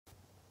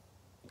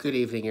Good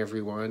evening,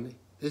 everyone.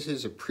 This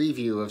is a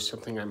preview of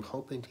something I'm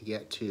hoping to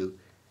get to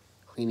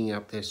cleaning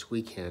up this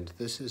weekend.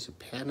 This is a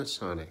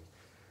Panasonic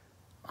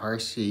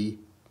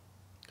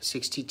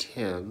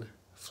RC-6010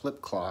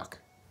 flip clock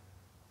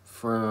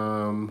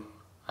from,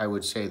 I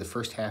would say, the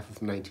first half of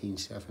the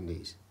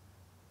 1970s.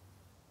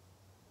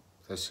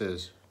 This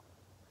is,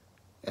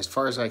 as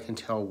far as I can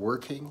tell,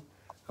 working,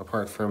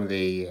 apart from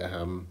the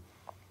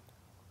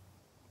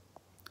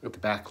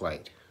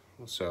backlight.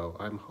 So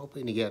I'm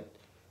hoping to get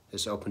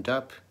this opened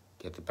up,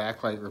 get the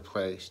backlight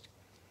replaced.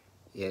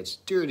 It's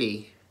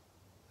dirty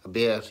a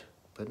bit,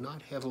 but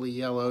not heavily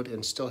yellowed,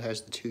 and still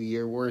has the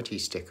 2-year warranty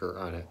sticker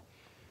on it.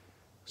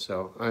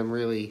 So I'm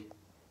really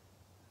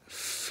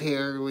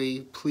fairly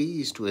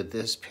pleased with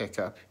this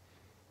pickup,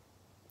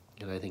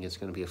 and I think it's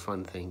going to be a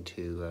fun thing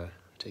to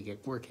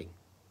get working.